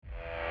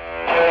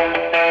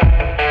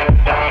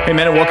Hey,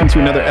 man, and welcome to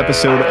another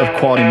episode of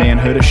Quality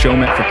Manhood, a show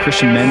meant for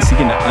Christian men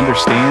seeking to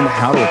understand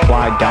how to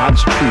apply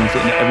God's truth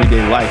in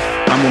everyday life.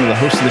 I'm one of the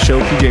hosts of the show,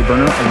 PJ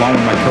Burner, along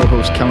with my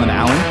co-host, Kellen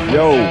Allen.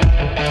 Yo.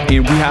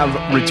 And we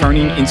have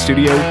returning in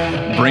studio,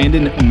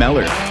 Brandon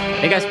Meller.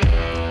 Hey, guys.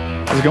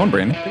 How's it going,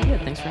 Brandon? Pretty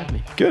good. Thanks for having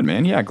me. Good,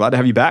 man. Yeah, glad to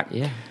have you back.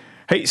 Yeah.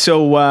 Hey,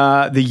 so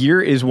the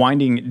year is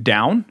winding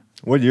down.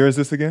 What year is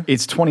this again?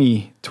 It's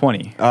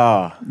 2020.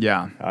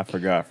 Yeah. I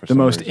forgot. For The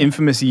most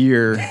infamous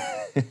year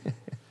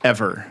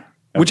ever.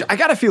 Which I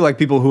gotta feel like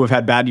people who have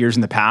had bad years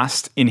in the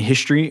past in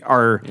history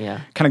are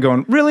kind of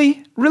going,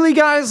 really,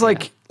 guys,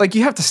 like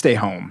you have to stay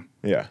home.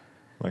 Yeah,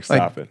 like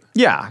stop it.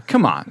 Yeah,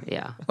 come on.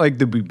 Yeah. Like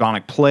the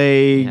bubonic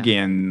plague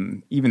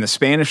and even the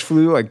Spanish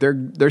flu. Like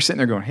they're sitting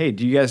there going, hey,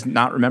 do you guys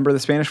not remember the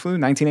Spanish flu,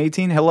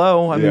 1918?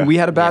 Hello, I mean we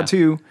had it bad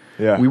too.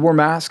 Yeah, we wore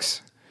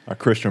masks. Our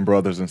Christian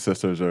brothers and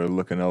sisters are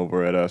looking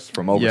over at us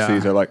from overseas. Yeah.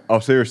 They're like, oh,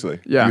 seriously?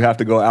 Yeah. You have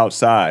to go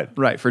outside.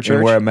 Right, for church.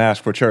 And wear a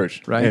mask for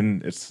church. Right.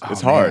 And it's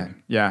hard.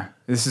 Man. Yeah.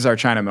 This is our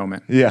China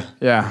moment. Yeah.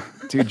 Yeah.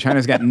 Dude,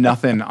 China's got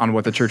nothing on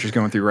what the church is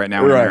going through right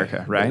now in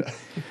America, right?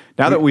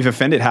 Now that we've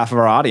offended half of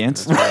our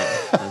audience.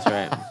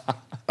 That's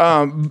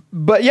right.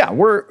 But yeah,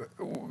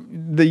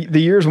 the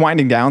year's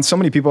winding down. So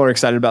many people are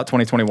excited about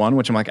 2021,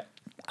 which I'm like,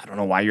 I don't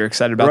know why you're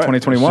excited about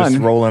 2021. It's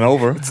just rolling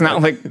over. It's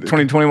not like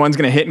 2021 is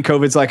going to hit and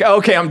COVID's like,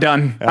 okay, I'm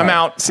done. I'm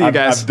out. See you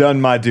guys. I've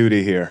done my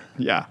duty here.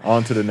 Yeah.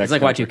 On to the next.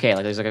 It's like Y2K.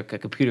 Like there's like a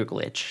computer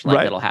glitch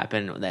that'll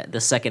happen that the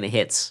second it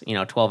hits,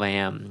 12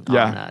 a.m.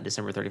 on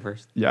December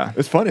 31st. Yeah.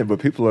 It's funny, but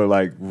people are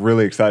like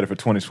really excited for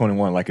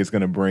 2021. Like it's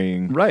going to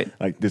bring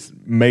like this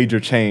major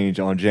change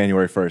on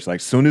January 1st. Like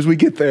soon as we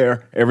get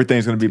there,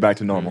 everything's going to be back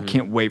to normal.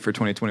 Can't wait for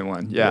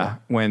 2021. Yeah.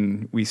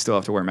 When we still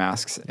have to wear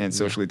masks and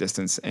socially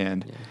distance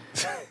and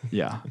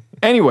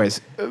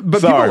Anyways,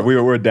 but sorry,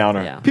 we're a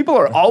downer. Yeah. People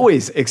are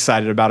always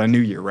excited about a new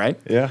year, right?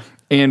 Yeah.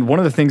 And one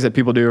of the things that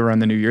people do around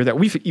the new year that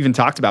we've even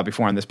talked about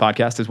before on this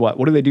podcast is what?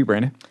 What do they do,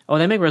 Brandon? Oh,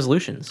 they make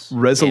resolutions.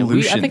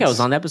 Resolutions. I think I was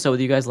on the episode with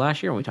you guys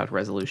last year when we talked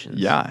resolutions.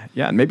 Yeah.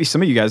 And maybe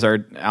some of you guys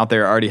are out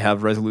there already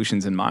have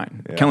resolutions in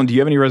mind. Yeah. Kellen, do you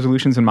have any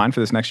resolutions in mind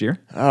for this next year?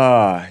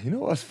 You know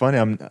what's funny?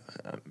 I'm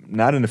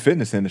not in the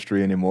fitness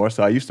industry anymore,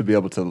 so I used to be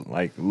able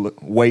to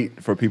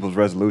wait for people's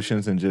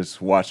resolutions and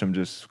just watch them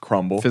just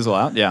crumble, fizzle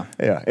out. Yeah.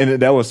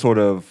 And that was sort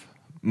of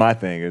my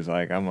thing. Is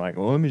I'm like,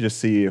 well, let me just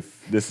see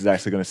if this is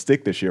actually going to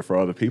stick this year for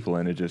other people,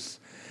 and it just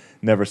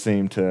never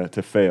seemed to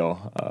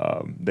fail.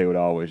 They would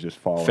always just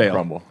fall and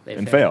crumble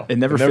and fail. It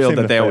never failed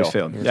that they always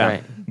failed. That's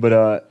right.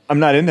 But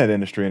I'm not in that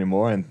industry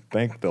anymore, and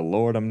thank the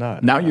Lord I'm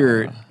not. Now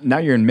you're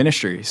in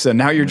ministry, so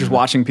now you're just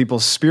watching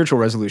people's spiritual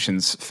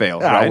resolutions fail.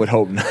 Right? I would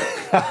hope not.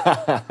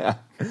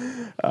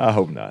 I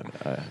hope not.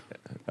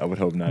 I would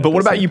hope not. But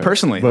what about you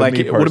personally?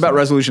 What about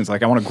resolutions?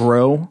 Like, I want to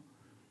grow.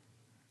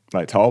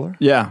 Like taller?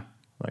 Yeah.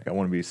 Like I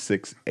want to be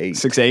 6'8".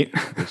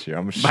 6'8" this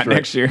year. By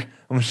next year.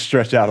 I'm gonna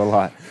stretch out a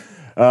lot.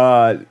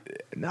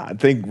 I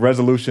think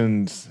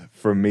resolutions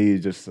for me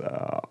just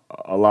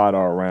a lot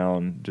are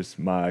around just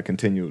my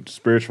continued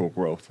spiritual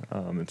growth,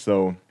 and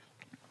so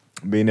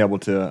being able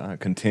to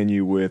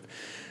continue with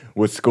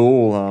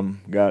school.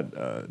 Got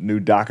a new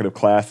docket of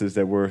classes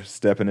that we're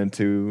stepping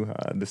into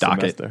this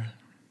semester.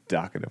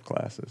 Docket of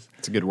classes.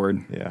 It's a good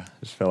word. Yeah,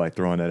 just felt like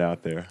throwing that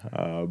out there.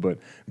 But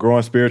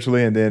growing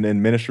spiritually and then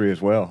in ministry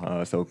as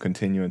well. So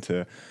continuing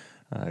to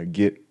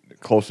get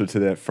closer to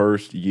that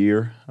first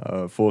year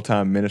of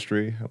full-time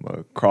ministry. I'm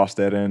going to cross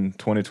that in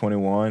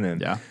 2021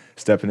 and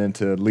stepping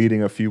into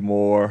leading a few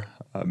more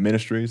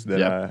ministries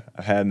that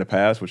I had in the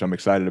past, which I'm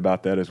excited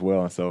about that as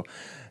well. And so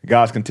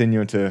God's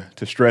continuing to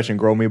stretch and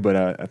grow me, but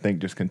I think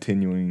just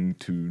continuing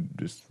to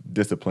just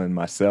discipline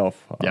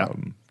myself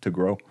to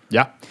grow.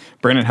 Yeah.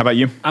 Brandon, how about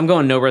you? I'm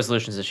going no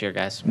resolutions this year,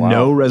 guys. Wow.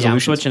 No resolutions? Yeah, I'm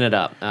switching it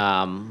up.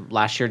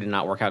 Last year did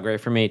not work out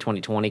great for me.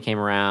 2020 came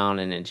around,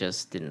 and it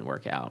just didn't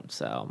work out.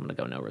 So I'm going to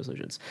go no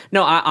resolutions.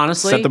 No, I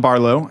honestly... Set the bar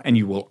low, and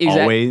you will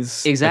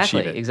always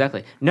achieve it.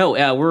 Exactly.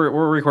 No, we're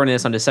recording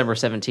this on December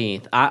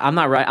 17th. I'm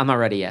not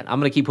ready yet.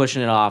 I'm going to keep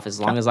pushing it off as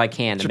long as I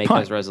can to make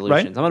those resolutions.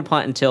 Right? I'm going to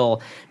punt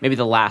until maybe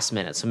the last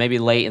minute. So maybe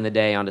late in the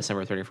day on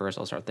December 31st,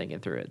 I'll start thinking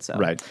through it. So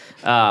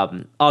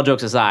all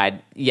jokes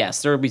aside,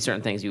 yes, there will be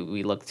certain things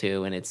we look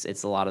to, and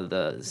it's a lot of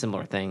the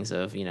similar things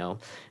of, you want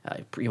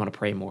to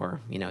pray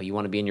more, you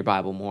want to be in your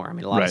Bible more. I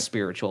mean, a lot of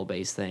spiritual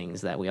based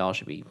things that we all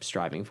should be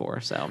striving for.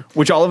 So,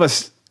 which all of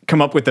us come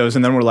up with those,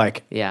 and then we're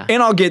like,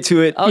 and I'll get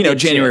to it,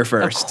 January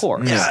 1st. Of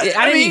course. Yeah.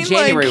 I didn't mean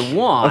January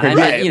 1.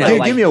 Okay,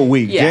 give me a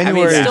week.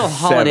 January still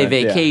holiday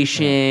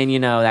vacation,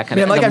 that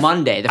kind of like the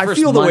Monday. I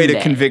feel the weight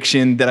of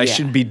conviction that I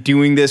should be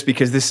doing this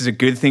because this is a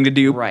good thing to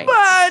do. Right.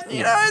 But,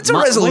 it's a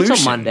resolution. Wait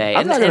till Monday.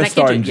 I'm not going to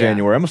start in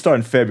January. I'm going to start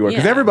in February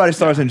because everybody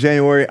starts in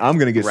January. I'm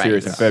going to get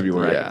serious in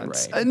February. Yeah,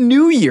 it's a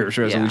New Year's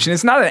resolution.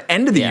 It's not an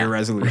end of the year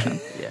resolution.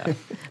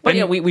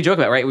 But we joke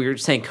about it, right? We were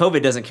saying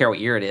COVID doesn't care what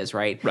year it is,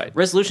 right? Right.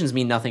 Resolutions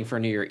mean nothing for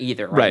New Year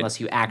either, right? Unless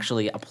you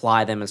actually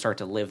apply them and start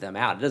to live them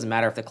out. It doesn't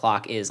matter if the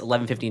clock is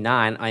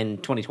 11:59 in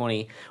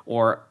 2020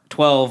 or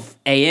 12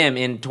 a.m.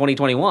 in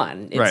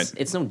 2021.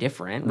 It's no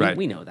different.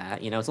 We know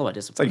that. It's all about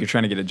discipline. It's like you're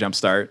trying to get a jump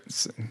start.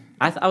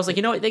 I was like,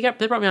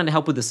 they brought me on to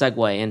help with the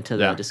segue into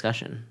the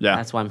discussion. Yeah.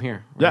 That's why I'm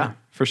here. Right? Yeah,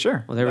 for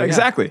sure. Well, there we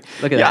exactly. go.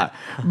 Look at that.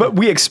 But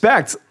we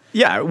expect,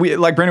 we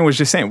like Brandon was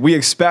just saying, we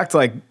expect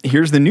like,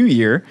 here's the new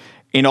year,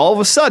 and all of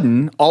a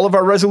sudden, all of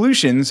our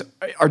resolutions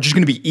are just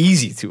going to be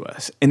easy to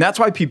us. And that's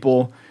why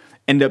people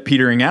end up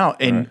petering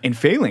out and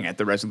failing at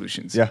the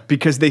resolutions. Yeah.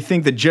 Because they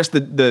think that just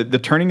the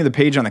turning of the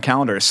page on the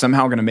calendar is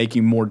somehow going to make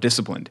you more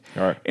disciplined.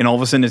 Right. And all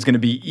of a sudden it's going to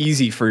be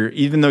easy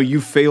even though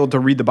you failed to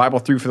read the Bible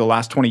through for the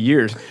last 20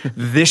 years,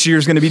 this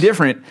year's going to be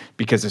different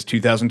because it's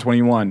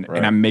 2021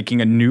 and I'm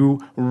making a new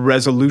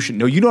resolution.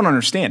 No, you don't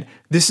understand.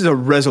 This is a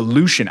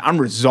resolution.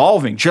 I'm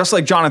resolving, just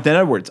like Jonathan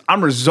Edwards,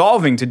 I'm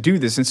resolving to do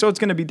this. And so it's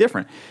going to be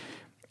different.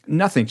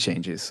 Nothing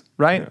changes,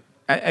 right? Yeah.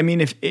 I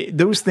mean, if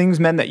those things,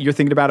 men, that you're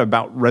thinking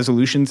about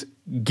resolutions,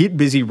 get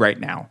busy right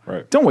now.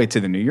 Right. Don't wait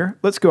till the new year.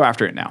 Let's go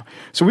after it now.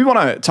 So we want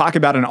to talk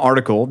about an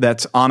article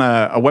that's on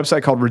a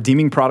website called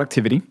Redeeming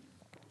Productivity.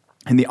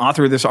 And the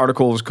author of this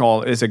article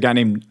is a guy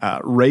named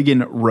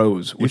Reagan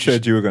Rose. You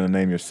said you were going to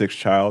name your sixth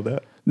child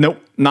that?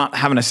 Nope, not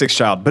having a sixth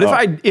child. But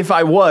if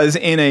I was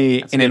in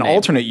an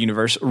alternate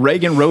universe,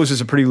 Reagan Rose is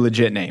a pretty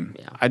legit name.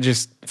 Yeah. I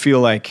just feel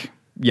like,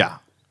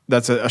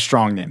 that's a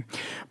strong name.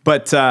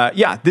 But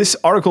this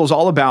article is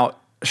all about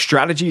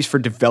strategies for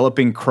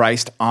developing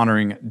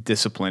Christ-honoring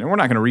discipline. And we're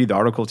not going to read the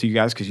article to you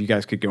guys because you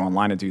guys could go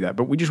online and do that.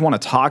 But we just want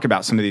to talk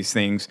about some of these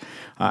things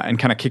and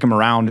kind of kick them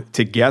around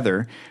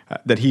together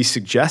that he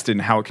suggested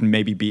and how it can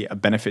maybe be a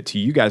benefit to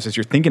you guys as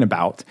you're thinking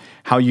about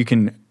how you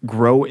can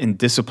grow in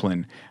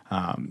discipline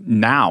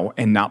now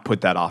and not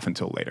put that off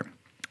until later.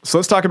 So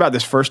let's talk about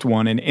this first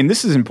one. And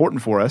this is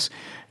important for us.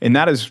 And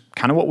that is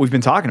kind of what we've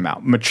been talking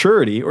about.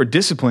 Maturity or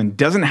discipline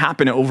doesn't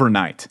happen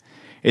overnight.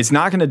 It's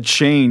not going to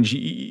change.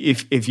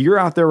 If you're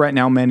out there right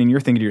now, men, and you're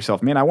thinking to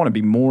yourself, man, I want to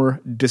be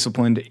more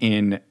disciplined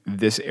in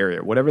this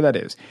area, whatever that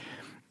is.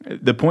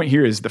 The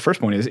first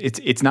point is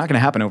it's not going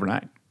to happen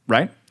overnight,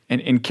 right?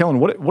 And Kellen,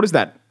 what does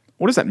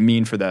that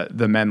mean for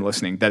the men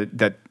listening?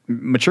 That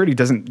maturity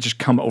doesn't just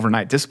come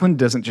overnight. Discipline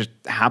doesn't just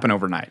happen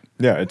overnight.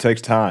 Yeah, it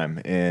takes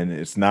time, and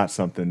it's not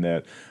something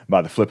that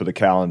by the flip of the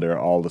calendar,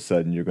 all of a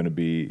sudden you're going to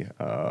be,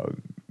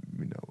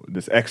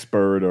 this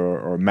expert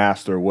or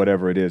master,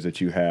 whatever it is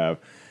that you have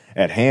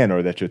at hand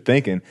or that you're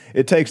thinking.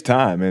 It takes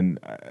time, and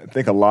I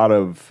think a lot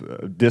of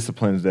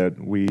disciplines that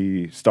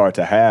we start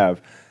to have,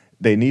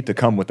 they need to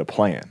come with a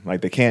plan.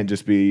 Like, they can't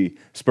just be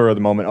spur of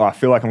the moment. I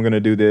feel like I'm going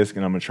to do this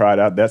and I'm going to try it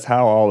out. That's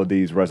how all of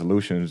these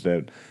resolutions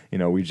that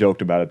we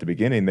joked about at the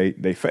beginning,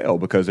 they fail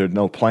because there's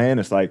no plan.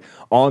 It's like,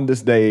 on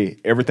this day,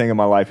 everything in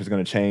my life is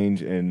going to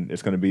change and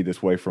it's going to be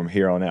this way from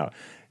here on out.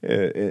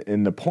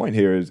 And the point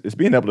here is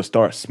being able to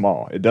start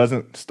small. It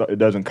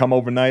doesn't come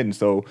overnight, and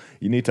so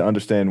you need to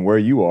understand where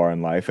you are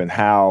in life and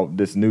how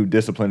this new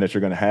discipline that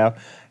you're going to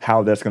have,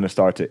 how that's going to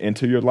start to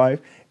enter your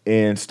life.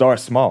 And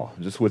start small,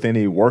 just with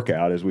any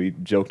workout, as we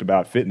joked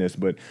about fitness.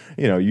 But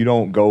you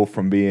don't go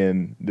from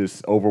being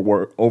this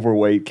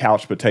overweight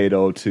couch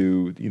potato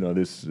to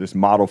this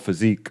model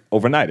physique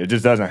overnight. It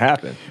just doesn't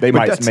happen. They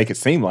might make it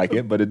seem like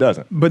it, but it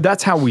doesn't. But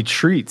that's how we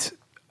treat.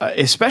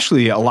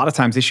 Especially a lot of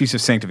times issues of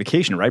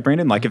sanctification, right,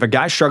 Brandon? Like, if a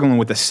guy's struggling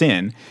with a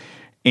sin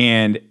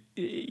and,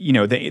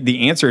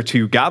 the answer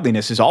to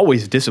godliness is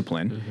always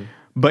discipline,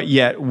 but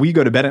yet we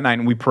go to bed at night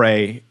and we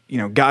pray,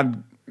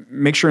 God,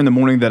 make sure in the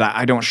morning that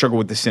I don't struggle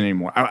with this sin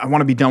anymore. I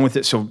want to be done with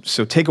it. So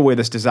take away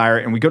this desire.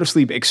 And we go to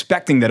sleep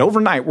expecting that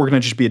overnight we're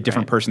going to just be a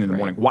different person in the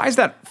morning. Why is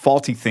that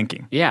faulty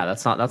thinking? Yeah,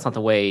 that's not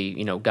the way,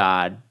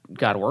 God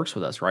works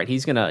with us, right?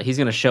 He's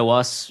gonna show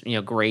us,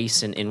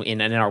 grace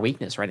in our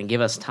weakness, right? And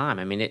give us time.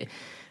 I mean,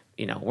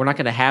 we're not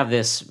going to have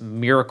this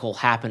miracle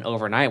happen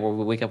overnight where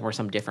we wake up and we're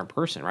some different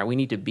person, right? We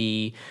need to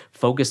be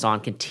focused on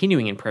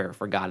continuing in prayer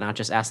for God, not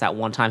just ask that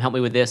one time, help me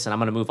with this, and I'm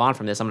going to move on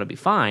from this, I'm going to be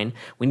fine.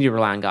 We need to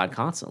rely on God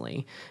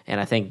constantly. And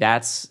I think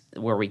that's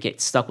where we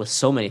get stuck with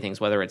so many things,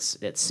 whether it's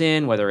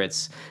sin, whether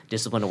it's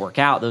discipline to work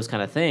out, those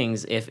kind of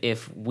things.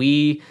 If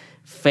we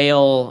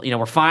fail,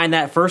 we're fine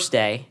that first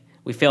day,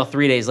 we fail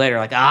 3 days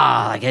later,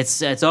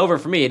 it's over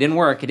for me. It didn't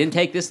work. It didn't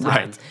take this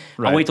time.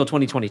 Right. I'll wait till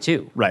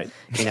 2022. Right.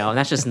 And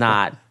that's just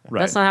not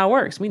that's not how it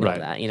works. We know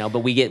that. But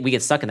we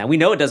get stuck in that. We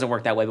know it doesn't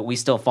work that way, but we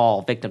still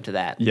fall victim to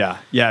that. Yeah.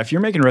 Yeah. If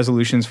you're making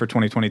resolutions for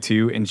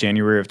 2022 in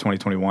January of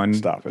 2021,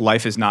 stop it.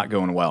 Life is not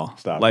going well.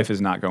 Life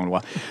is not going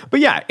well. But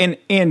yeah,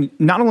 and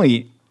not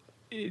only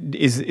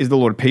is the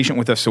Lord patient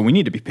with us, so we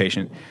need to be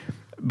patient,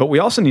 but we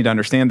also need to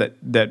understand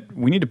that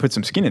we need to put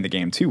some skin in the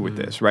game too with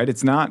this, right?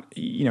 It's not,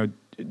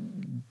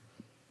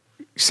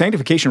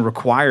 sanctification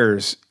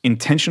requires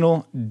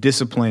intentional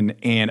discipline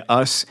and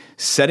us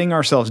setting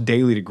ourselves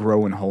daily to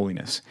grow in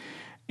holiness.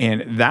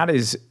 And that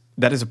is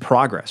a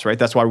progress, right?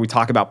 That's why we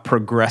talk about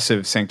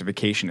progressive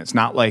sanctification. It's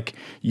not like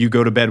you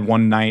go to bed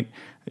one night,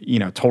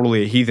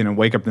 totally a heathen and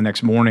wake up the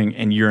next morning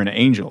and you're an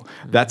angel.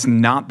 That's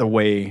not the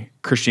way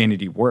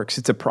Christianity works.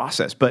 It's a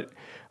process. But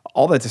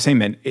all that to say,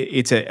 man,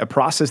 it's a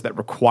process that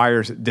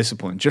requires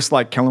discipline. Just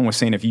like Kellen was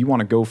saying, if you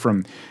want to go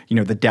from,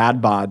 the dad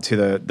bod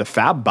to the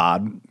fab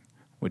bod,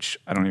 which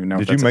I don't even know.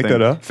 Did if that's you make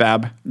that up?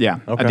 Fab. Yeah,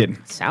 okay. I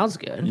did. Sounds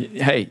good.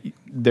 Hey,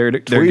 there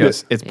it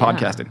goes. It's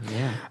podcasted.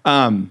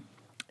 Yeah.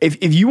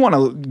 If you want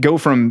to go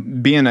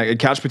from being a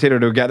couch potato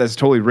to a guy that's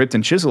totally ripped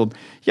and chiseled,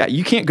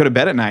 you can't go to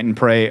bed at night and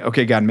pray,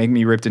 okay, God, make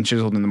me ripped and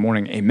chiseled in the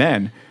morning.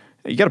 Amen.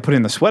 You got to put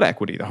in the sweat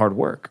equity, the hard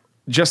work.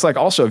 Just like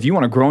also, if you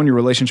want to grow in your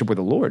relationship with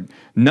the Lord,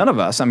 none of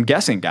us, I'm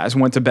guessing, guys,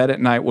 went to bed at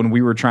night when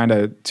we were trying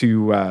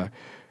to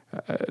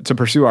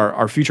pursue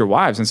our future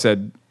wives and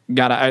said,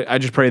 God, I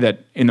just pray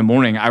that in the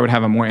morning I would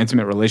have a more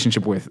intimate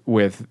relationship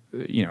with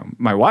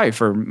my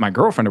wife or my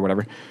girlfriend or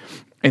whatever,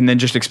 and then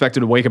just expected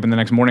to wake up in the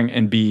next morning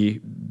and be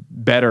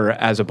better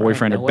as a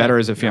boyfriend or better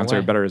as a fiance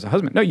or better as a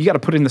husband. No, you got to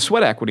put in the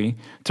sweat equity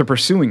to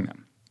pursuing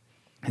them.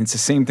 And it's the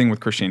same thing with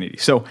Christianity.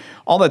 So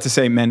all that to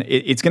say, men,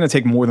 it's going to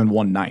take more than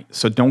one night.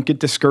 So don't get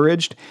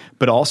discouraged,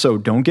 but also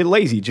don't get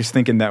lazy, just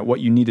thinking that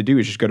what you need to do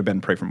is just go to bed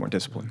and pray for more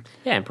discipline.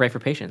 Yeah, and pray for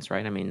patience,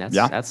 right? I mean,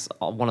 that's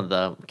one of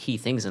the key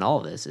things in all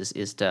of this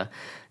is to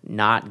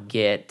not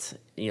get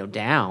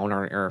down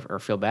or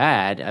feel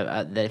bad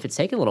that if it's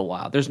taking a little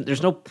while.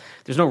 There's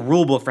no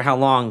rule book for how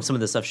long some of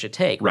this stuff should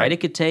take, right? It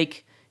could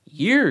take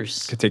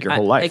years. It could take your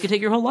whole life. It could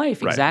take your whole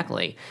life, right.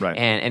 Exactly. Right.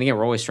 And again,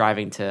 we're always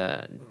striving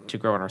to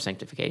grow in our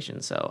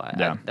sanctification. So I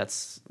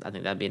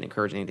think that'd be an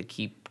encouraging thing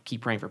to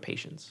keep praying for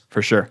patience.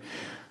 For sure.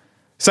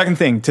 Second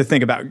thing to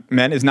think about,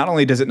 men, is not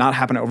only does it not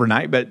happen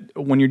overnight, but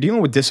when you're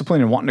dealing with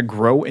discipline and wanting to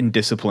grow in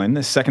discipline,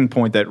 the second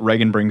point that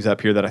Reagan brings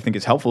up here that I think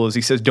is helpful is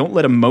he says, don't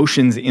let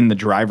emotions in the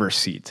driver's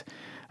seat.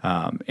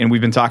 And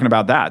we've been talking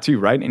about that too,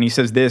 right? And he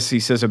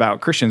says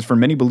about Christians, for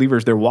many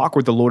believers, their walk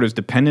with the Lord is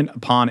dependent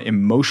upon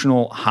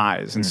emotional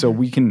highs. And so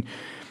we can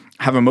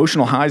have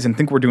emotional highs and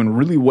think we're doing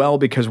really well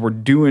because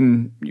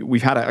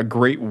we've had a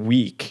great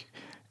week,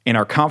 and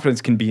our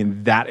confidence can be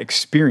in that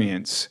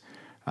experience.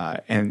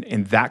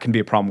 And that can be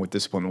a problem with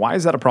discipline. Why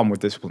is that a problem with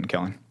discipline,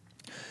 Kellen?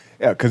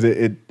 Yeah, because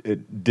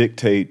it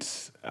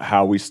dictates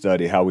how we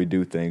study, how we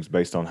do things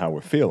based on how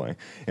we're feeling.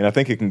 And I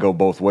think it can go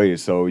both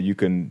ways. So you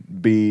can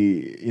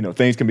be,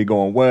 things can be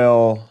going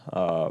well.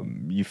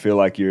 You feel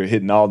like you're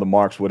hitting all the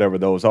marks, whatever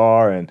those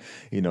are. And,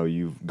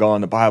 you've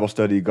gone to Bible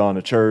study, gone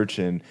to church,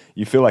 and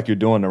you feel like you're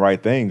doing the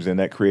right things. And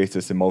that creates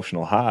this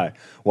emotional high.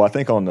 Well, I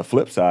think on the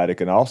flip side, it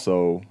can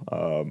also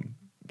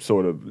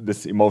sort of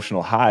this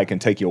emotional high can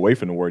take you away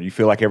from the word. You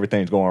feel like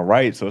everything's going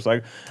right. So it's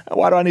like,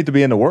 why do I need to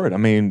be in the word? I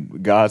mean,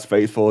 God's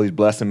faithful. He's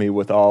blessing me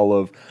with all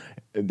of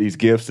these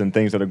gifts and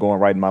things that are going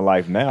right in my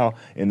life now.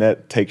 And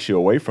that takes you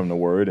away from the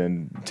word.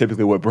 And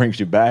typically what brings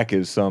you back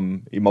is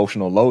some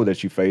emotional low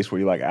that you face where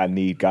you're like, I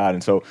need God.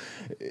 And so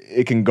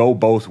it can go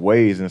both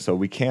ways. And so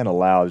we can't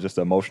allow just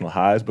the emotional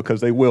highs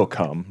because they will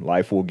come.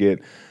 Life will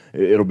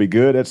it'll be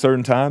good at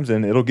certain times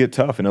and it'll get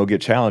tough and it'll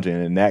get challenging,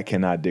 and that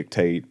cannot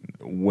dictate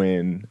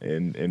when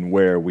and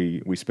where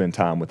we spend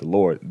time with the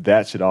Lord.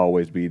 That should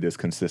always be this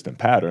consistent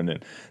pattern,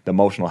 and the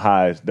emotional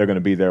highs, they're going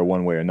to be there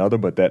one way or another,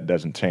 but that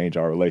doesn't change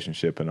our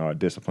relationship and our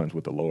disciplines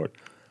with the Lord.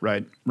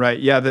 Right.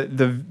 Yeah,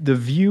 the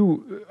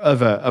view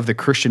of the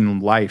Christian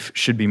life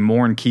should be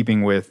more in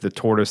keeping with the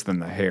tortoise than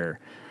the hare.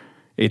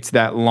 It's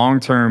that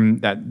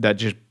long-term, that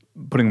just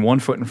putting one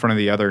foot in front of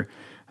the other,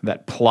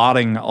 that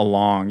plodding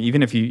along.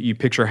 Even if you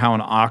picture how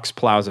an ox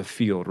plows a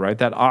field, right?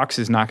 That ox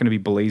is not going to be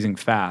blazing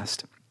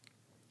fast,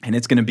 and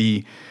it's going to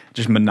be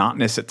just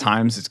monotonous at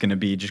times. It's going to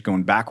be just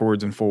going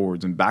backwards and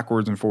forwards and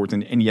backwards and forwards,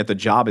 and yet the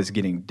job is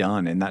getting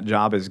done, and that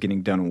job is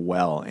getting done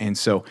well. And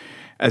so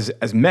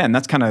as men,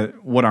 that's kind of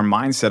what our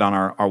mindset on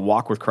our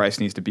walk with Christ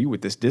needs to be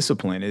with this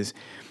discipline is,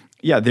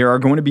 there are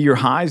going to be your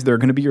highs, there are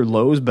going to be your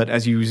lows, but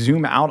as you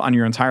zoom out on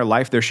your entire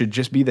life, there should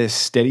just be this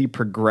steady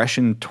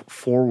progression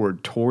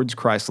forward towards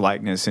Christ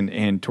likeness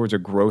and towards a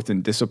growth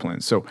in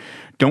discipline. So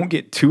don't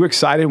get too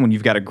excited when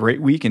you've got a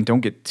great week, and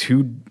don't get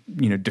too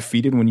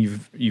defeated when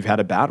you've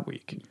had a bad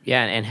week.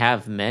 Yeah, and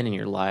have men in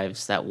your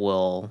lives that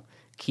will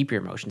keep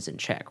your emotions in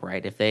check,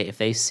 right? If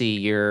they see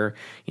you're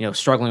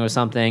struggling with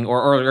something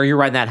or you're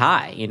riding that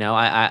high,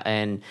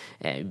 and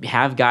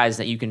have guys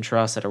that you can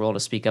trust that are willing to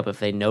speak up if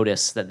they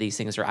notice that these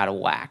things are out of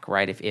whack,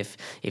 right?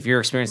 If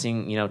you're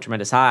experiencing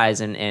tremendous highs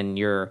and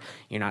you're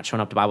not showing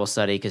up to Bible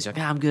study because you're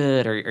like, I'm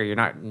good, or you're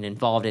not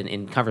involved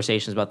in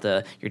conversations about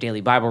your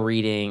daily Bible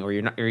reading, or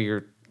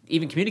you're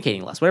even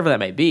communicating less, whatever that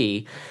may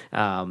be,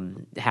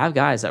 have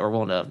guys that were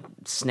willing to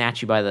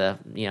snatch you by the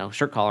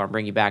shirt collar and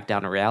bring you back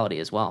down to reality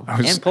as well,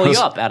 and pull you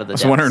up out of the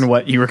depths. I was wondering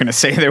what you were going to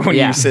say there when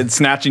you said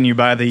snatching you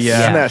by the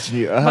snatching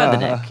you by the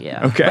neck,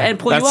 okay, and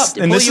pull you up.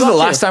 And this is the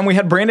last time we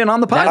had Brandon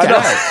on the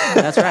podcast.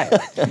 That's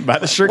right. By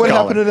the shirt collar. What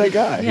happened to that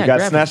guy? He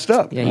got snatched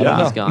up. Yeah,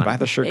 he's gone. By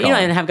the shirt collar.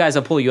 And have guys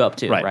that pull you up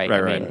too.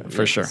 Right.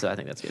 For sure. So I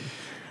think that's good.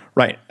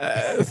 Right.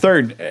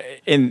 Third,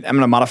 and I'm going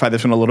to modify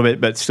this one a little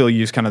bit, but still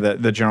use kind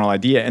of the general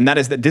idea, and that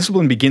is that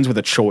discipline begins with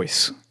a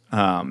choice.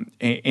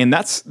 And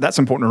that's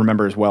important to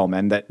remember as well,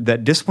 man,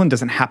 that discipline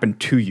doesn't happen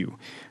to you.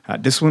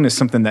 Discipline is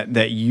something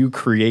that you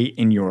create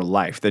in your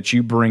life, that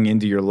you bring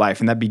into your life,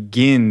 and that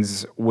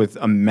begins with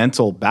a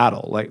mental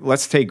battle. Like,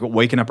 let's take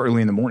waking up early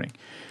in the morning.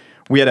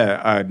 We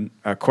had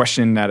a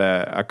question at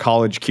a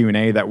college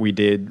Q&A that we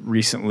did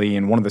recently,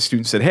 and one of the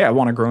students said, hey, I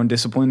want to grow in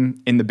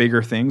discipline in the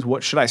bigger things.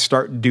 What should I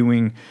start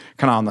doing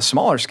kind of on the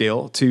smaller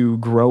scale to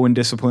grow in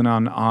discipline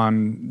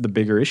on the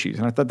bigger issues?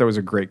 And I thought that was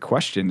a great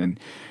question. And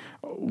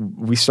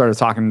we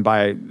started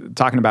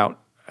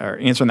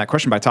answering that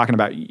question by talking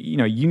about,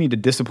 you need to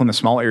discipline the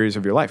small areas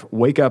of your life.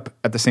 Wake up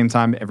at the same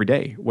time every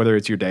day, whether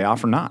it's your day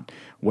off or not.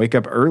 Wake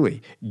up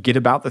early. Get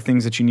about the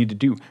things that you need to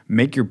do.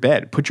 Make your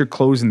bed. Put your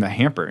clothes in the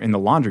hamper, in the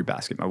laundry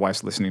basket. My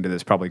wife's listening to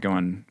this probably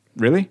going,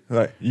 really?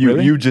 Right.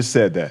 You just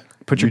said that.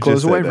 Put your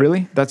clothes away?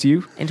 Really? That's you?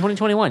 In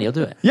 2021, you'll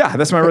do it. Yeah,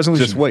 that's my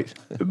resolution. Just wait.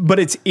 But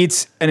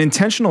it's an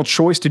intentional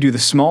choice to do the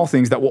small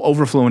things that will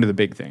overflow into the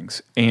big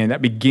things. And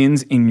that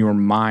begins in your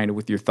mind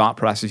with your thought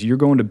process. You're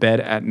going to bed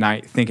at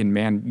night thinking,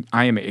 man,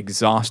 I am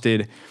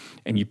exhausted.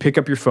 And you pick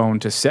up your phone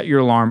to set your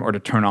alarm or to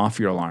turn off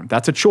your alarm.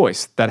 That's a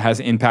choice that has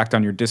impact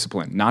on your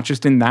discipline, not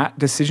just in that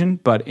decision,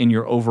 but in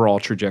your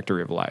overall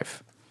trajectory of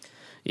life.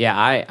 Yeah,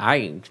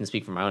 I can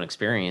speak from my own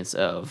experience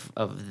of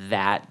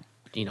that,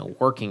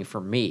 working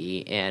for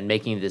me and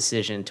making the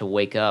decision to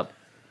wake up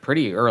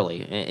pretty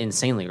early,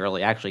 insanely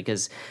early, actually,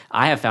 because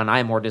I have found I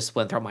am more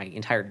disciplined throughout my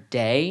entire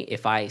day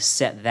if I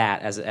set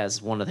that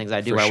as one of the things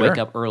I do. I wake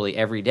up early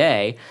every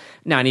day.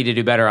 Now I need to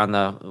do better on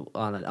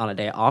a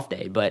day off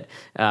day, but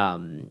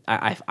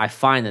I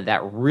find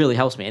that really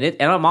helps me,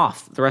 and I'm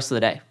off the rest of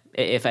the day.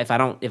 If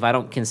I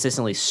don't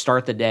consistently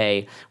start the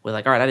day with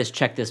all right, I just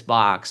check this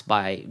box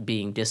by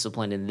being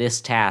disciplined in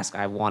this task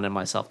I wanted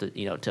myself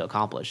to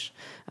accomplish.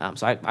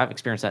 So I've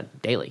experienced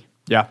that daily.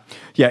 Yeah.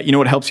 You know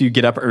what helps you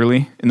get up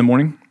early in the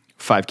morning?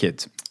 5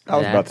 kids. I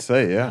was about to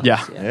say,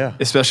 yeah.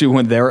 Especially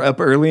when they're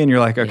up early and you're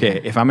like, okay,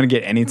 if I'm going to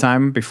get any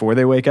time before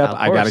they wake up,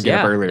 I got to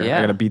get up earlier.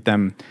 I got to beat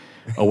them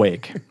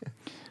awake.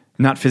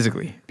 Not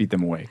physically beat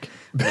them awake.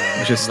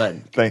 Just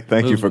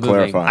thank you for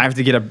clarifying. I have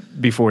to get up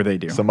before they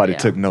do. Somebody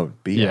took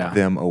note. Beat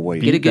them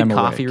awake. Get a good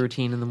coffee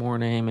routine in the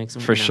morning. Make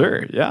some for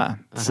sure. Yeah,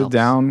 sit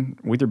down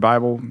with your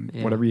Bible,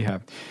 whatever you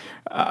have.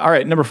 All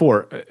right, number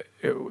 4.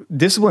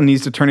 Discipline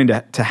needs to turn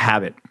into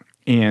habit,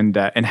 and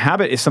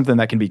habit is something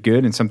that can be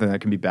good and something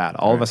that can be bad.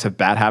 All of us have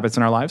bad habits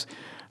in our lives.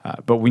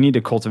 But we need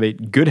to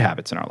cultivate good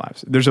habits in our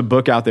lives. There's a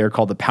book out there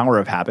called The Power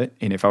of Habit,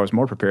 and if I was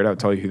more prepared, I would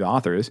tell you who the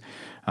author is.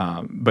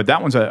 But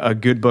that one's a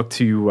good book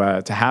to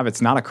have.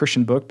 It's not a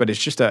Christian book, but it's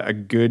just a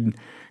good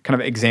kind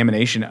of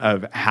examination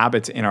of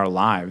habits in our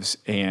lives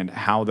and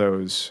how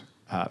those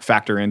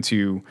factor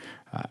into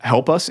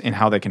help us and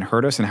how they can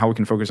hurt us and how we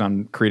can focus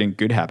on creating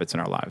good habits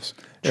in our lives.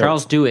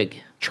 Charles Duhigg.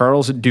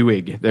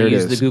 There it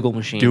is. Use the Google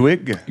machine.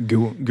 Duhigg?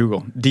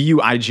 Google.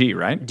 D-U-I-G,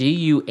 right?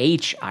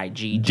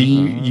 D-U-H-I-G-G.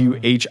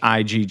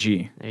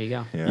 D-U-H-I-G-G. There you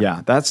go.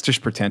 Yeah, that's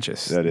just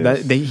pretentious. That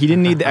is. He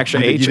didn't need the extra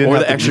H or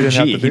the extra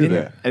G.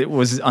 It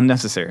was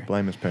unnecessary.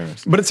 Blame his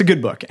parents. But it's a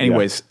good book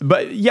anyways. Yeah.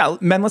 But yeah,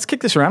 man, let's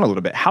kick this around a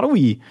little bit. How do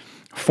we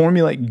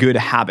formulate good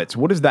habits?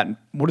 What does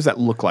that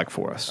look like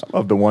for us?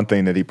 Of the one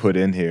thing that he put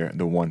in here,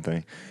 the one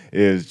thing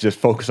is just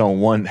focus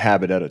on one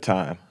habit at a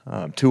time.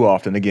 Too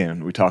often,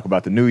 again, we talk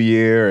about the new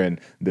year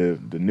and the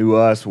new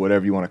us,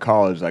 whatever you want to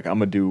call it. It's like, I'm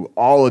going to do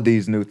all of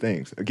these new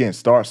things. Again,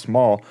 start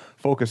small,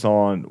 focus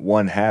on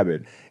one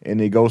habit. And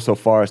he goes so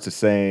far as to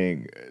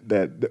saying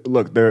that,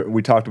 look,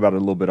 we talked about it a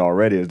little bit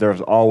already, is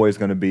there's always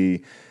going to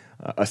be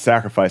a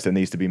sacrifice that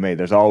needs to be made.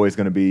 There's always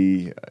going to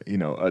be,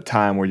 a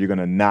time where you're going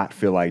to not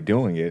feel like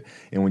doing it.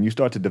 And when you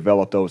start to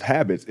develop those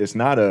habits, it's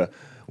not a,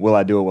 will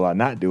I do it, will I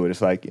not do it?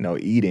 It's like,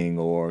 eating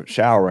or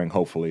showering,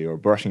 hopefully, or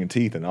brushing your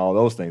teeth and all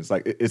those things.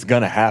 Like, it's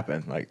going to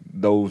happen. Like,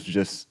 those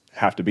just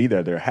have to be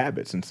there. They're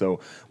habits. And so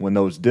when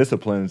those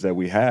disciplines that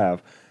we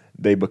have,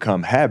 they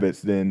become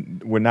habits,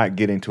 then we're not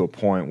getting to a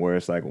point where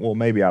it's like, well,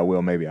 maybe I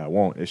will, maybe I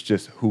won't. It's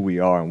just who we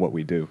are and what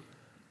we do.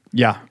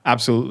 Yeah,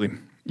 absolutely.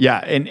 Yeah,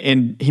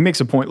 and he makes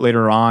a point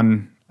later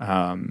on.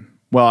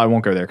 Well, I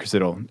won't go there because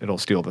it'll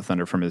steal the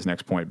thunder from his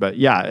next point. But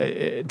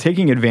yeah,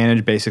 taking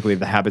advantage basically of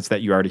the habits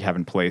that you already have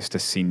in place to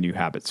see new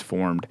habits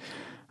formed.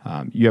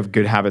 You have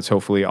good habits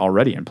hopefully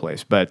already in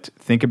place, but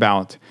think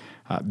about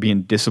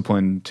being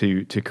disciplined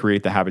to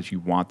create the habits you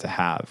want to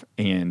have,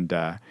 and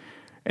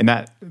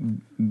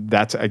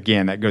that's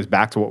again, that goes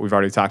back to what we've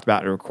already talked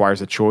about. It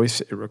requires a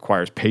choice. It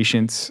requires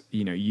patience.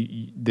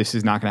 This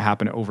is not going to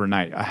happen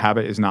overnight. A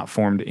habit is not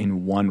formed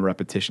in one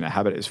repetition. A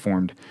habit is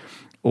formed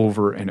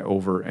over and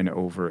over and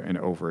over and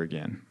over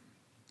again.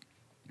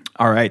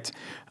 All right.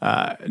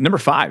 Number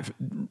 5,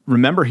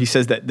 remember he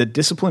says that the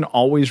discipline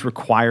always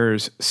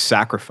requires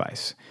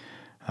sacrifice.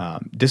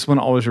 Discipline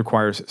always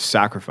requires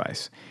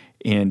sacrifice.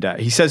 And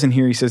he says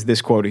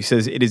this quote, he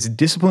says, "It is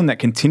discipline that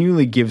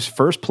continually gives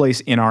first place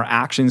in our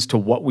actions to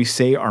what we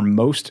say are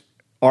most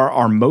are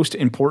our most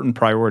important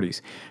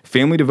priorities.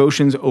 Family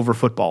devotions over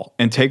football,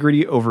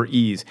 integrity over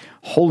ease,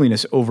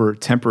 holiness over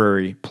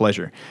temporary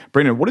pleasure.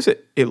 Brandon, what does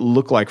it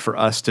look like for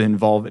us to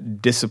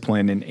involve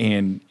discipline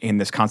in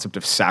this concept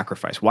of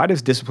sacrifice? Why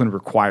does discipline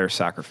require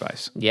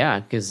sacrifice? Yeah,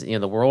 because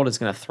the world is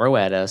going to throw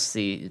at us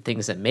the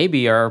things that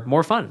maybe are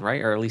more fun,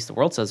 right? Or at least the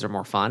world says they're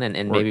more fun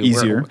and maybe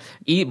easier.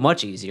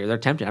 Much easier. They're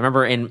tempting. I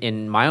remember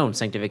in my own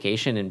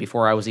sanctification and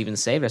before I was even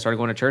saved, I started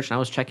going to church and I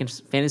was checking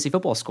fantasy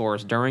football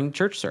scores during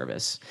church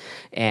service.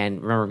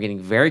 And remember getting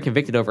very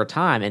convicted over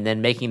time and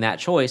then making that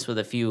choice with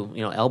a few,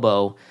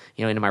 elbow,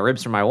 into my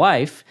ribs from my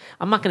wife.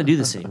 I'm not going to do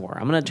this anymore.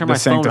 I'm going to turn my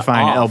phone off. The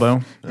sanctifying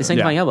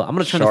elbow. I'm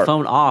going to turn the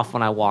phone off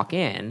when I walk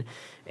in.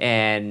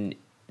 And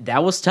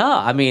that was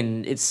tough. I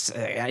mean, it's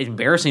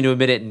embarrassing to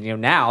admit it,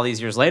 now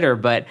these years later,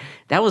 but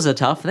that was a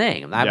tough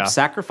thing. I'm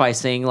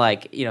sacrificing,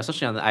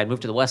 especially I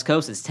moved to the West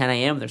Coast. It's 10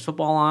 a.m. There's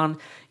football on,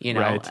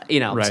 Right.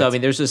 So I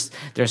mean, there's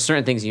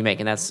certain things you make,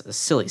 and that's a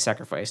silly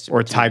sacrifice.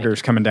 Or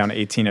Tigers coming down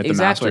 18 at the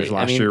Masters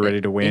last year,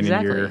 ready to win,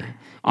 and you're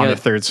on the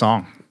third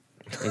song.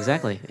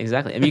 Exactly. I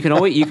mean,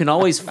 you can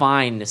always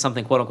find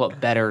something quote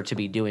unquote better to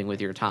be doing with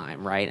your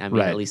time, right? I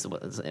mean, at least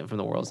from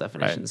the world's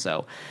definition. Right.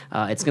 So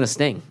it's going to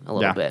sting a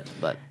little bit,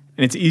 but.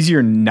 And it's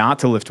easier not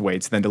to lift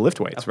weights than to lift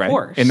weights, right? Of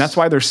course. And that's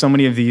why there's so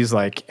many of these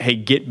hey,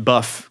 get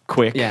buff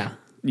quick,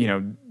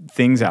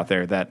 things out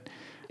there that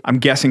I'm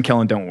guessing,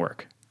 Kellen, don't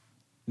work.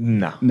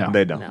 No,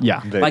 they don't. No.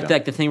 Yeah.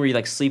 Like the thing where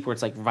you sleep where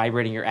it's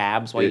vibrating your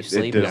abs while you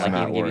sleep. It does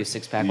not give you a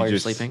six-pack while you're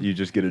sleeping. You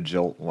just get a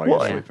jolt while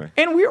you're sleeping.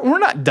 And we're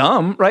not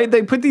dumb, right?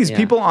 They put these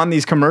people on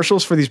these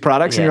commercials for these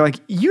products and you're like,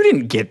 you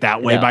didn't get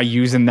that way by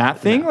using that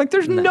thing.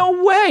 There's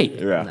no way.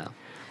 Yeah. No.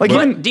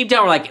 Even deep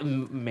down, we're like,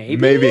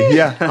 maybe,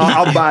 yeah.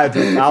 I'll buy it.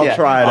 I'll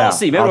try it out. I'll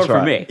see. Maybe it'll work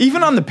for me.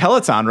 Even on the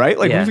Peloton, right?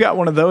 We've got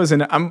one of those,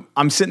 and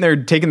I'm sitting there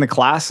taking the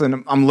class,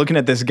 and I'm looking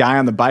at this guy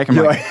on the bike. I'm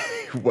like,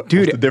 dude, what's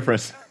the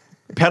difference?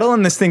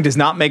 Pedaling this thing does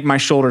not make my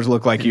shoulders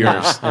look like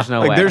yours. There's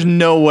no way. There's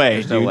no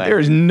way, dude.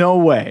 There's no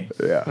way.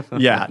 Yeah.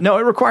 Yeah. No,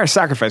 it requires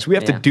sacrifice. We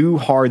have to do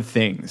hard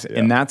things,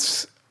 and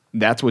that's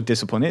what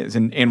discipline is.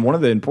 And one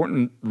of the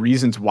important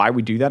reasons why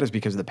we do that is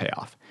because of the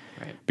payoff.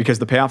 Right. Because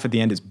the payoff at the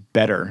end is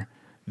better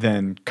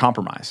than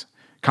compromise.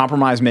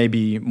 Compromise may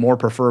be more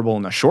preferable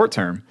in the short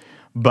term,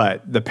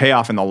 but the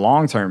payoff in the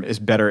long term is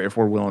better if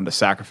we're willing to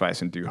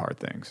sacrifice and do hard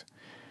things.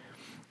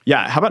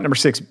 Yeah, how about number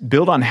 6?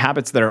 Build on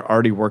habits that are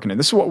already working. And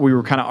this is what we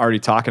were kind of already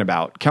talking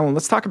about. Kellen,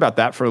 let's talk about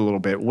that for a little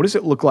bit. What does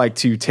it look like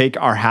to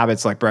take our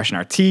habits like brushing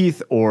our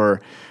teeth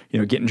or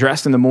getting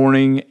dressed in the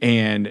morning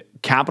and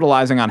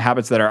capitalizing on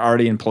habits that are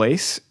already in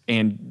place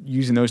and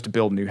using those to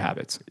build new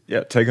habits?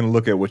 Yeah, taking a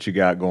look at what you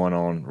got going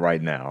on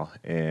right now.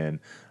 And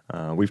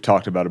we've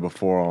talked about it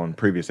before on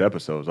previous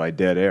episodes, like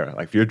dead air.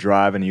 If you're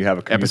driving and you have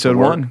a commute Episode to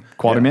work, 1,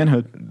 Quality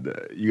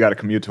Manhood. You got to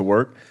commute to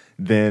work,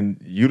 then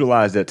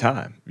utilize that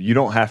time. You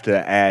don't have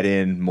to add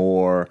in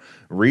more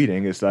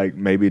reading. It's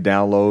maybe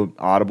download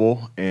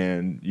Audible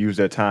and use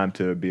that time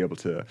to be able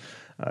to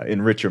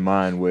enrich your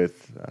mind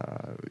with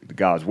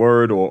God's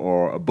word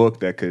or a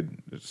book that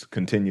could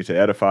continue to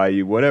edify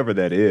you, whatever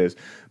that is.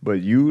 But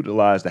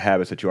utilize the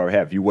habits that you already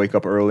have. You wake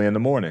up early in the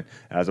morning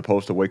as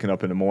opposed to waking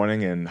up in the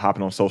morning and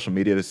hopping on social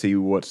media to see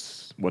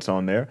what's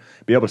on there.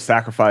 Be able to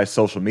sacrifice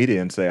social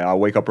media and say, I'll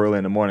wake up early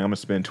in the morning, I'm going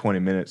to spend 20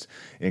 minutes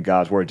in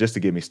God's word just to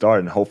get me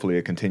started, and hopefully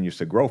it continues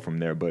to grow from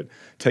there. But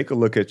take a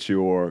look at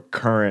your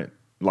current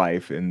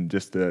life and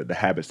just the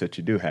habits that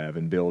you do have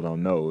and build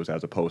on those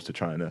as opposed to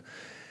trying to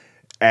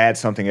add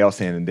something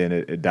else in and then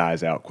it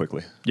dies out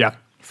quickly. Yeah,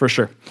 for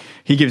sure.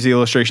 He gives the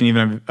illustration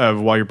even of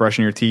while you're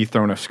brushing your teeth,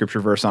 throwing a scripture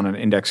verse on an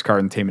index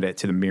card and taping it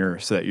to the mirror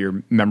so that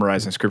you're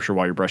memorizing scripture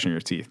while you're brushing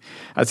your teeth.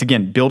 That's,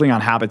 again, building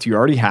on habits you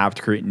already have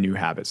to create new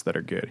habits that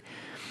are good.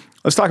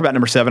 Let's talk about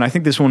number 7. I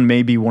think this one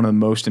may be one of the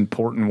most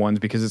important ones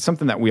because it's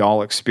something that we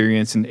all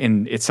experience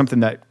and it's something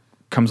that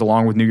comes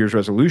along with New Year's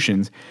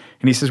resolutions.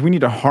 And he says we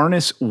need to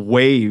harness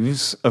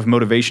waves of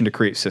motivation to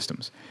create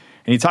systems.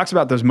 And he talks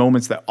about those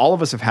moments that all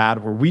of us have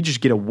had where we just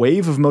get a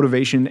wave of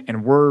motivation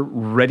and we're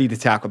ready to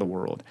tackle the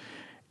world.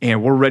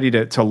 And we're ready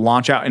to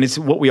launch out. And it's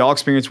what we all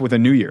experience with a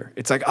new year.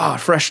 It's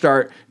fresh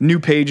start, new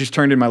page is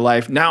turned in my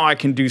life. Now I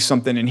can do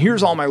something. And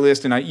here's all my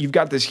list. And you've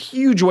got this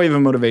huge wave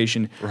of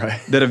motivation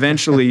that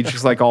eventually,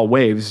 just like all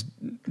waves,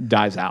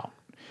 dies out.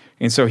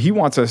 And so he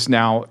wants us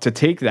now to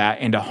take that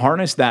and to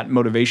harness that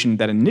motivation,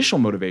 that initial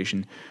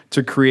motivation,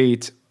 to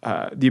create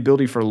the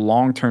ability for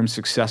long-term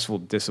successful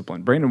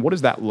discipline. Brandon, what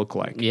does that look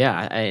like?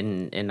 Yeah,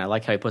 and I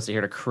like how he puts it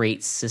here to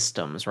create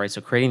systems, right?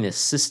 So creating this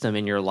system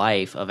in your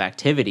life of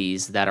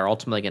activities that are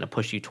ultimately going to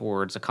push you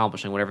towards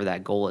accomplishing whatever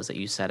that goal is that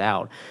you set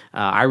out.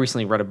 I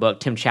recently read a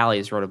book. Tim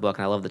Challies wrote a book,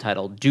 and I love the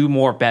title, Do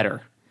More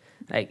Better.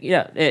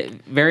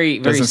 Very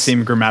doesn't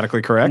seem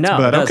grammatically correct. No,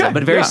 but it doesn't. Okay.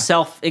 But very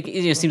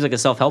it seems like a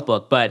self-help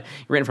book, but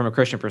written from a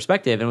Christian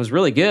perspective, and it was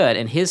really good.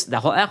 And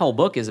that whole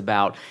book is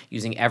about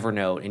using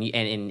Evernote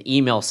and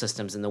email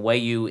systems and the way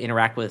you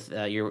interact with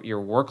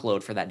your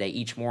workload for that day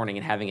each morning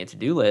and having a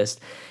to-do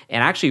list.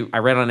 And actually, I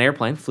read on an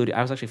airplane.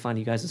 I was actually flying to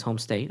you guys' home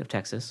state of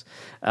Texas.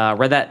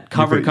 Read that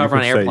cover to cover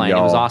on an airplane.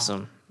 It was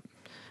awesome.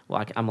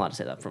 Well, I'm allowed to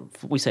say that.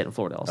 We say it in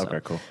Florida also. Okay,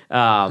 cool.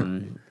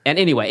 And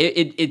anyway,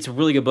 it's a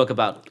really good book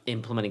about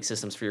implementing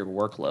systems for your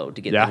workload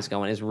to get things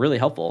going. It's really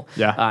helpful.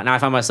 Yeah. Now I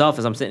find myself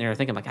as I'm sitting here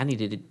thinking, like, I need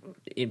to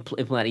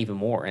implement even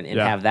more and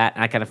have that.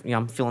 And I kind of,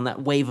 I'm feeling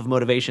that wave of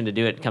motivation to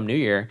do it come New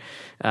Year.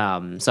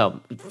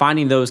 So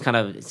finding those kind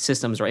of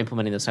systems or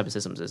implementing those type of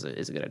systems is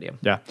a good idea.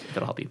 Yeah.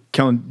 That'll help you.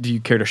 Kellen, do you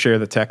care to share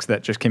the text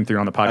that just came through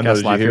on the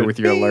podcast live here with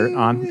your alert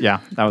on? Yeah,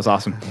 that was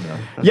awesome.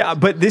 Yeah,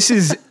 but this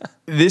is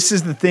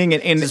the thing,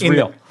 and it's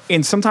real.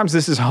 And sometimes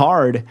this is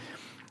hard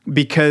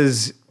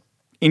because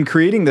in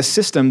creating the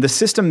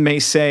system may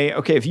say,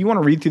 okay, if you want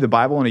to read through the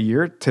Bible in a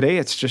year, today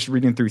it's just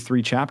reading through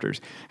 3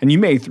 chapters. And you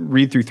may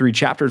read through 3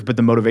 chapters, but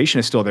the motivation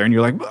is still there. And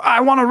you're like,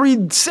 I want to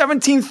read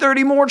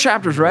 30 more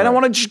chapters, right? I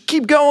want to just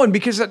keep going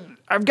because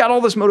I've got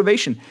all this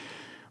motivation.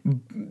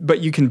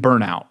 But you can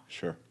burn out.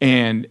 Sure.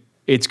 And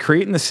it's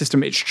creating the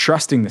system, it's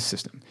trusting the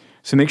system.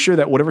 So make sure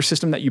that whatever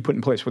system that you put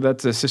in place, whether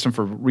that's a system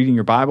for reading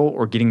your Bible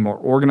or getting more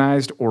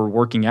organized or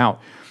working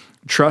out,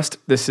 trust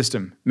the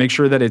system. Make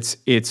sure that it's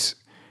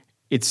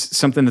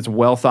something that's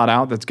well thought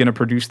out, that's going to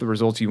produce the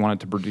results you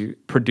want it to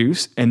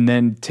produce, and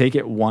then take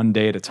it one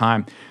day at a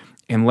time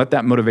and let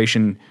that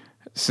motivation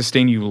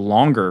sustain you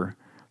longer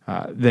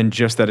than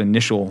just that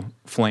initial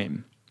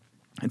flame.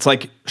 It's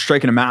like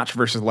striking a match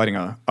versus lighting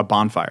a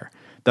bonfire.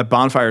 That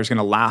bonfire is going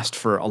to last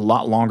for a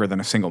lot longer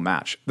than a single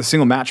match. The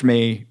single match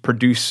may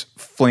produce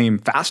flame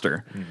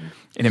faster,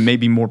 and it may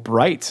be more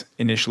bright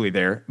initially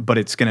there, but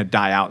it's going to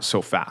die out so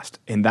fast.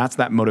 And that's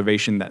that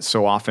motivation that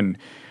so often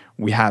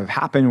we have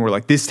happen. We're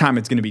like, this time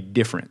it's going to be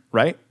different,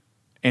 right?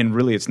 And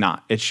really it's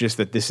not. It's just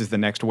that this is the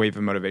next wave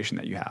of motivation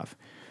that you have.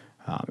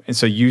 And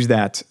so use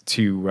that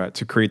to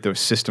create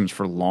those systems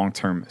for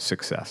long-term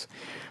success.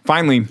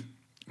 Finally,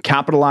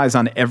 capitalize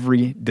on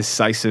every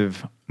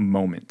decisive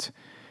moment.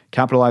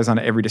 Capitalize on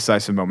every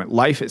decisive moment.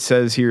 Life, it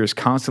says here, is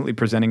constantly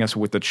presenting us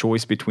with a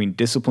choice between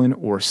discipline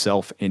or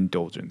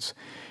self-indulgence.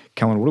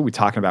 Kellen, what are we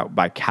talking about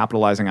by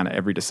capitalizing on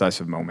every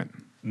decisive moment?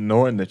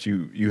 Knowing that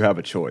you have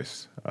a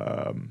choice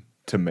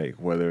to make,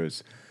 whether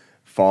it's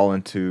fall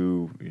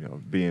into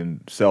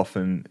being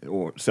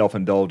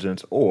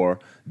self-indulgence or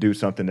do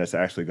something that's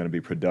actually going to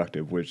be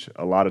productive, which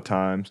a lot of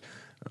times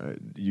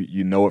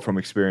you know it from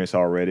experience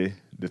already.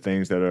 The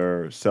things that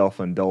are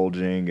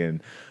self-indulging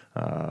and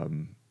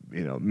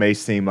may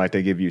seem like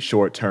they give you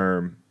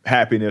short-term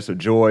happiness or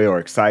joy or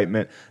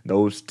excitement,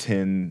 those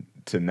tend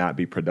to not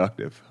be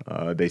productive.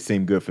 They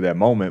seem good for that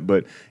moment,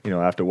 but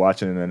after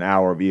watching an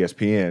hour of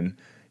ESPN,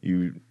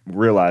 you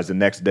realize the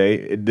next day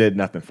it did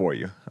nothing for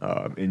you.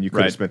 And you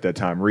could have spent that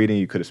time reading,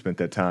 you could have spent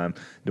that time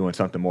doing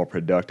something more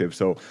productive.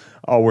 So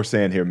all we're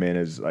saying here, man,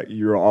 is like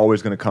you're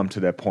always going to come to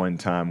that point in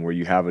time where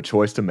you have a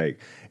choice to make,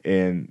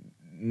 and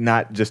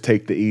not just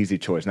take the easy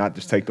choice, not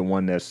just take the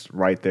one that's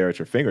right there at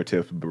your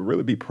fingertips, but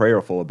really be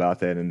prayerful about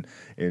that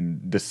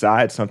and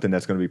decide something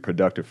that's going to be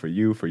productive for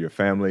you, for your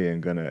family,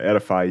 and going to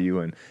edify you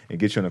and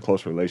get you in a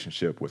close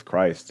relationship with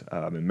Christ,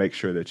 and make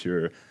sure that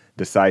you're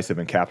decisive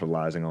and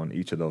capitalizing on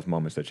each of those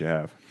moments that you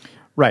have.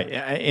 Right.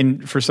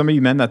 And for some of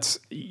you men,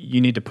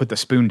 you need to put the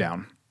spoon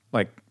down.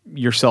 Like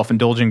you're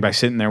self-indulging by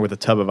sitting there with a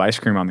tub of ice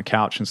cream on the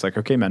couch. And it's like,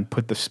 okay, man,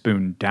 put the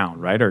spoon down,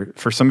 right? Or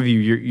for some of you,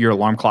 your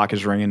alarm clock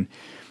is ringing.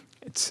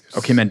 It's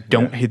okay, man,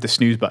 don't hit the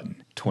snooze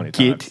button. 20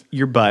 times. Get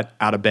your butt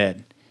out of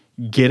bed.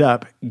 Get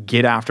up,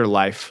 get after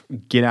life,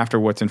 get after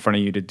what's in front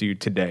of you to do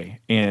today.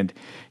 And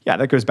yeah,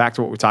 that goes back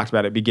to what we talked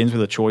about. It begins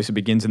with a choice. It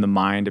begins in the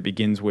mind. It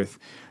begins with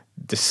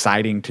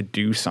deciding to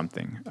do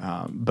something.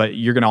 But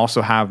you're going to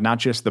also have not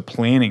just the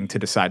planning to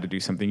decide to do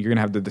something. You're going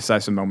to have the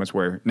decisive moments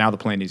where now the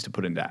plan needs to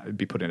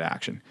be put into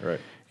action. Right.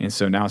 And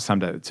so now it's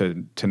time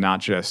to not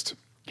just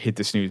hit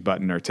the snooze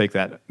button or take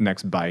that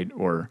next bite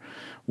or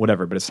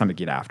whatever, but it's time to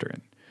get after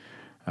it.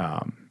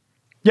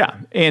 Yeah.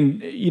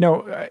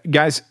 And,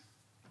 guys,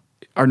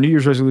 are New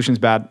Year's resolutions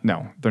bad?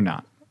 No, they're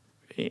not.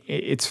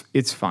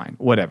 It's fine.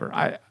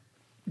 Whatever.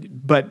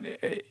 But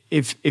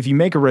if you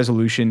make a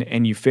resolution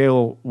and you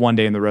fail one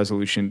day in the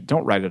resolution,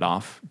 don't write it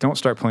off. Don't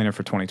start planning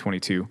for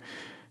 2022.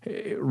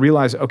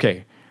 Realize,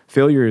 okay,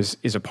 failure is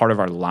a part of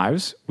our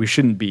lives. We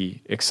shouldn't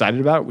be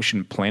excited about it. We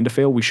shouldn't plan to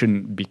fail. We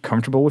shouldn't be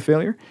comfortable with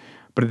failure.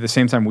 But at the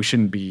same time, we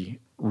shouldn't be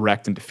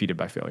wrecked and defeated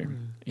by failure.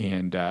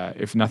 And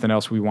if nothing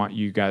else, we want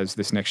you guys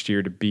this next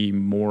year to be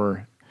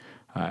more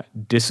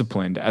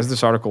disciplined, as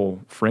this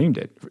article framed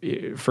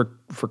it, for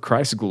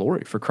Christ's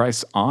glory, for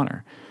Christ's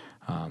honor.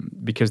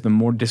 Because the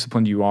more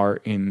disciplined you are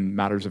in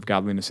matters of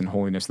godliness and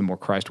holiness, the more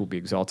Christ will be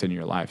exalted in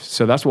your life.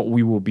 So that's what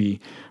we will be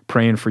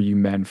praying for you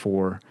men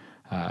for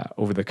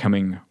over the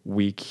coming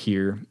week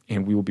here,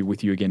 and we will be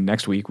with you again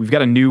next week. We've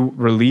got a new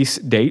release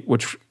date,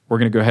 which we're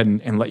going to go ahead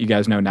and let you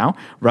guys know now.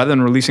 Rather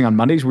than releasing on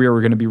Mondays, we are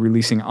going to be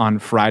releasing on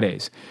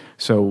Fridays.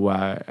 So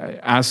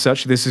as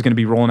such, this is going to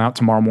be rolling out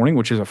tomorrow morning,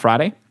 which is a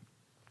Friday.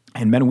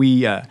 And men,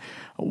 we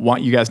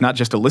want you guys not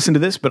just to listen to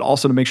this, but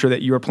also to make sure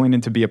that you are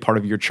planning to be a part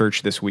of your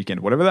church this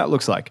weekend, whatever that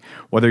looks like.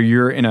 Whether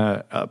you're in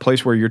a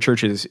place where your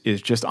church is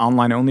just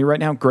online only right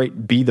now,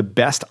 great. Be the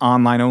best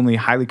online only,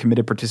 highly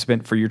committed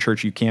participant for your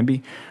church you can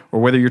be. Or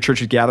whether your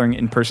church is gathering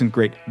in person,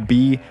 great.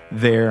 Be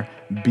there,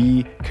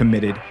 be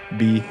committed,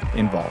 be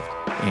involved.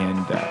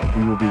 And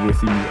we will be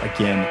with you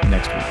again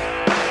next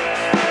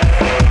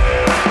week.